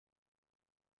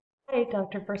Hi,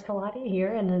 Dr. Versalati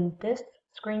here, and in this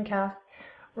screencast,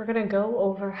 we're going to go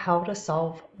over how to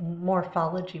solve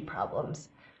morphology problems.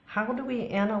 How do we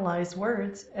analyze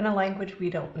words in a language we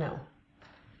don't know?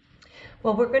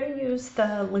 Well, we're going to use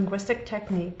the linguistic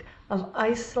technique of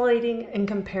isolating and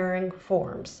comparing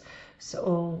forms.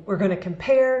 So we're going to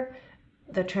compare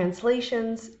the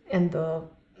translations and the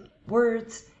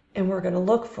words, and we're going to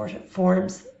look for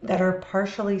forms that are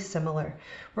partially similar.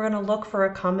 We're going to look for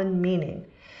a common meaning.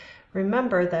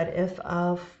 Remember that if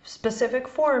a specific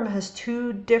form has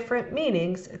two different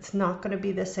meanings, it's not going to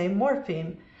be the same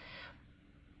morpheme.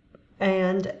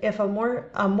 And if a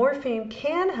morpheme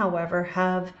can, however,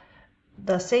 have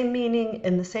the same meaning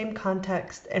in the same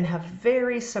context and have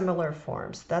very similar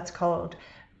forms,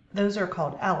 those are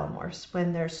called allomorphs,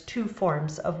 when there's two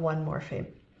forms of one morpheme.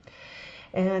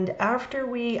 And after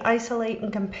we isolate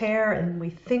and compare and we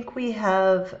think we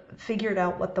have figured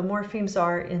out what the morphemes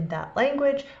are in that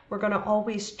language, we're going to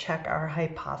always check our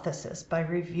hypothesis by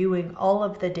reviewing all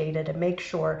of the data to make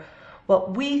sure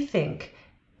what we think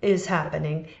is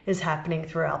happening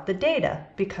throughout the data,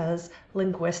 because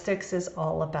linguistics is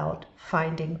all about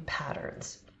finding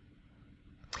patterns.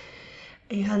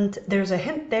 And there's a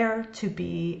hint there to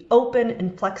be open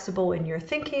and flexible in your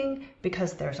thinking,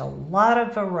 because there's a lot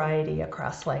of variety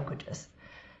across languages.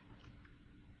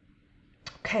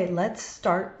 Okay, let's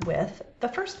start with the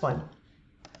first one.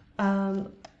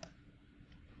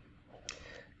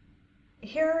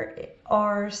 Here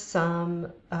are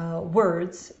some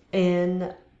words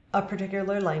in a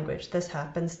particular language. This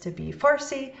happens to be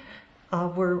Farsi.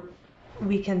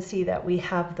 We can see that we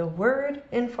have the word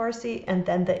in Farsi and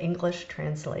then the English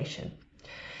translation.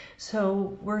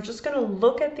 So we're just going to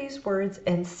look at these words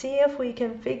and see if we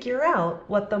can figure out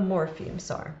what the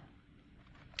morphemes are.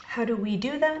 How do we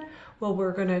do that? Well,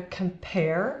 we're going to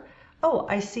compare. Oh,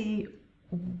 I see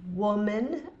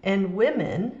woman and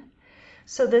women.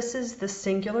 So this is the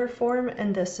singular form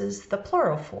and this is the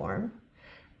plural form.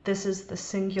 This is the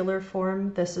singular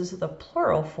form, this is the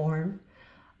plural form.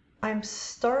 I'm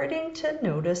starting to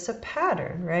notice a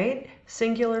pattern, right?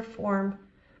 Singular form,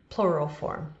 plural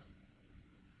form.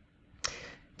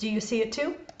 Do you see it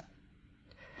too?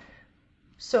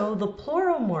 So the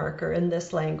plural marker in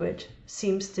this language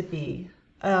seems to be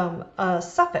a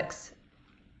suffix,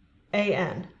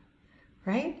 an,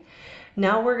 right?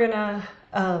 Now we're gonna,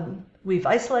 we've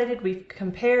isolated, we've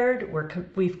compared,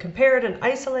 we've compared and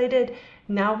isolated.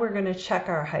 Now we're gonna check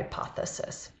our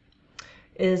hypothesis.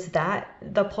 Is that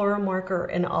the plural marker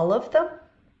in all of them?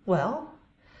 Well,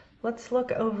 let's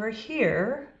look over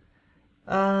here.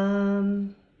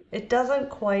 It doesn't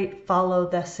quite follow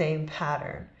the same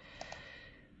pattern.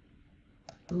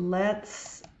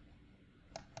 Let's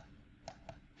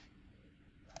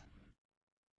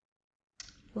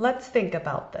think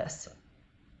about this.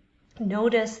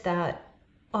 Notice that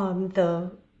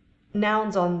the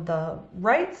nouns on the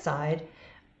right side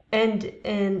end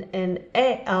in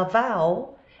a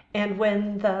vowel, and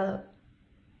when the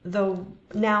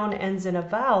noun ends in a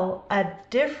vowel, a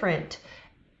different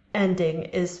ending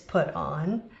is put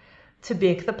on to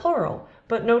make the plural.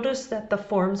 But notice that the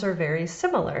forms are very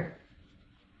similar.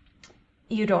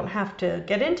 You don't have to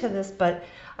get into this, but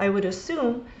I would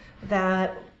assume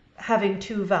that having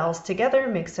two vowels together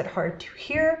makes it hard to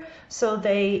hear, so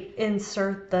they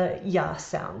insert the ya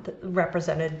sound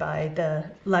represented by the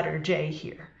letter J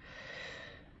here.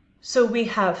 So we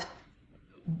have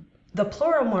the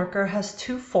plural marker has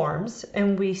two forms,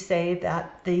 and we say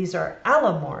that these are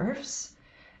allomorphs,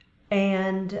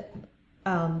 and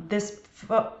this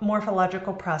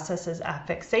morphological process is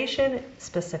affixation,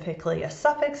 specifically a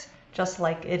suffix, just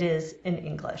like it is in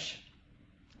English.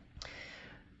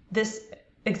 This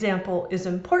example is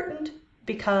important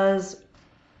because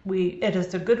it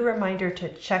is a good reminder to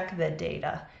check the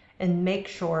data and make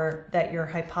sure that your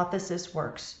hypothesis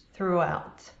works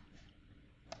throughout.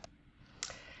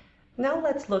 Now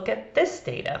let's look at this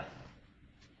data.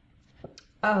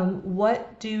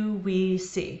 What do we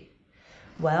see?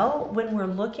 Well, when we're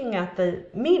looking at the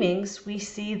meanings, we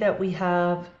see that we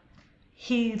have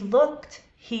he looked,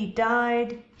 he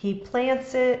died, he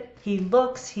plants it, he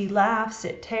looks, he laughs,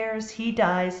 it tears, he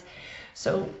dies.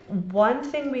 So one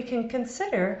thing we can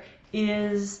consider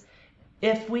is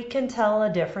if we can tell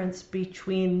a difference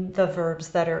between the verbs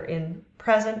that are in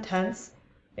present tense.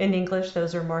 In English,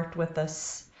 those are marked with a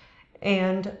s,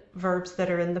 and verbs that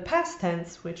are in the past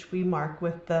tense, which we mark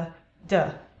with the d.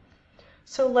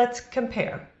 So let's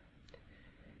compare.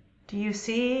 Do you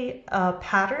see a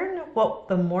pattern? What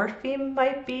the morpheme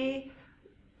might be,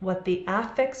 what the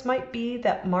affix might be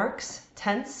that marks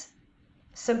tense,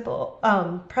 simple,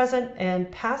 present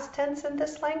and past tense in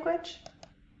this language?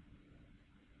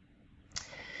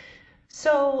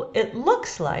 So it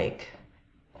looks like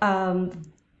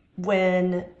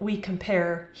when we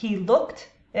compare he looked,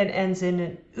 it ends in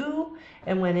an oo,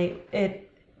 and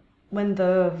when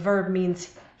the verb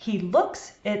means he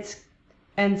looks, it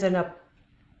ends in a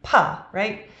pa,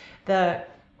 right? The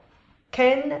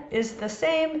ken is the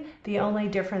same, the only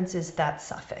difference is that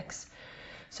suffix.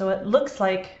 So it looks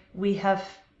like we have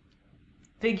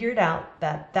figured out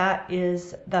that that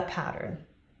is the pattern.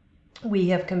 We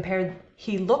have compared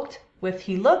he looked with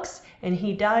he looks and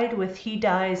he died with he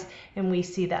dies, and we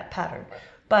see that pattern.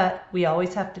 But we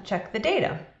always have to check the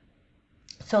data.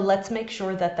 So let's make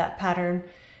sure that that pattern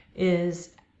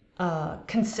is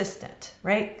consistent,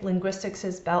 right? Linguistics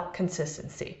is about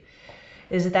consistency.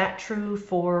 Is that true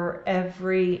for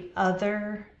every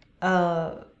other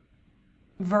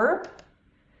verb?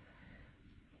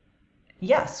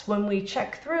 Yes, when we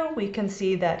check through, we can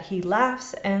see that he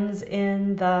laughs ends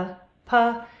in the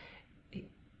pa,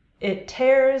 it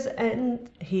tears and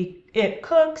it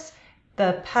cooks.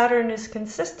 The pattern is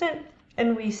consistent,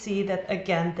 and we see that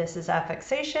again this is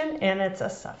affixation and it's a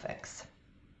suffix.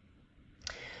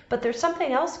 But there's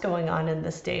something else going on in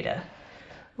this data.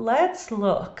 Let's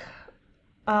look.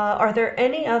 Are there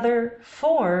any other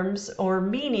forms or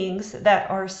meanings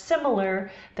that are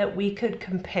similar that we could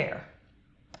compare?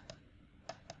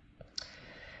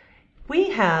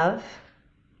 We have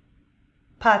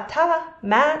pata,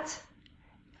 mat,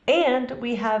 and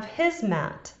we have his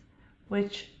mat,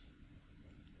 which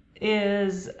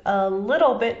is a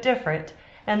little bit different,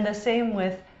 and the same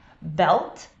with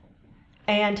belt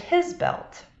and his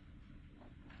belt.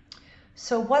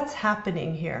 So what's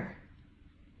happening here?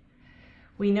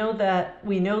 We know the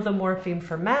morpheme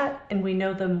for mat and we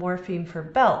know the morpheme for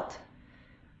belt.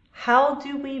 How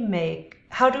do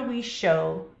we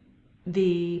show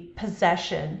the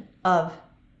possession of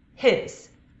his?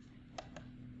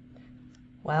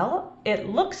 Well, it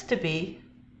looks to be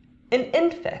an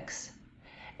infix.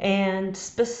 And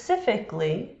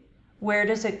specifically, where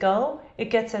does it go?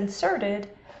 It gets inserted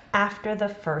after the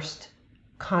first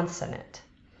consonant.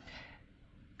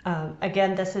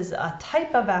 Again, this is a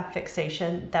type of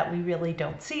affixation that we really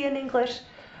don't see in English,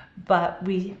 but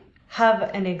we have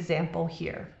an example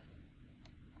here.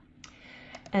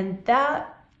 And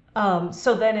that,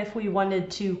 so then if we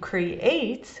wanted to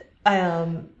create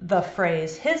the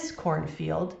phrase his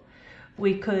cornfield,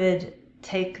 we could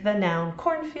take the noun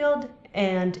cornfield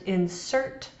and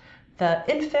insert the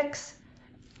infix,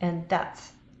 and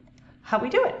that's how we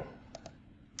do it.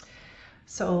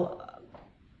 So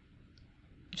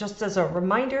just as a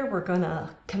reminder, we're going to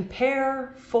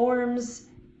compare forms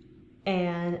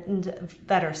and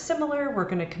that are similar. We're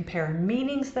going to compare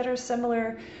meanings that are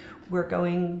similar. We're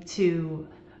going to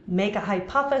make a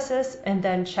hypothesis and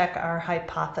then check our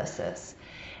hypothesis.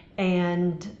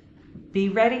 And be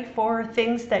ready for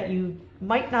things that you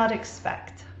might not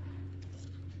expect.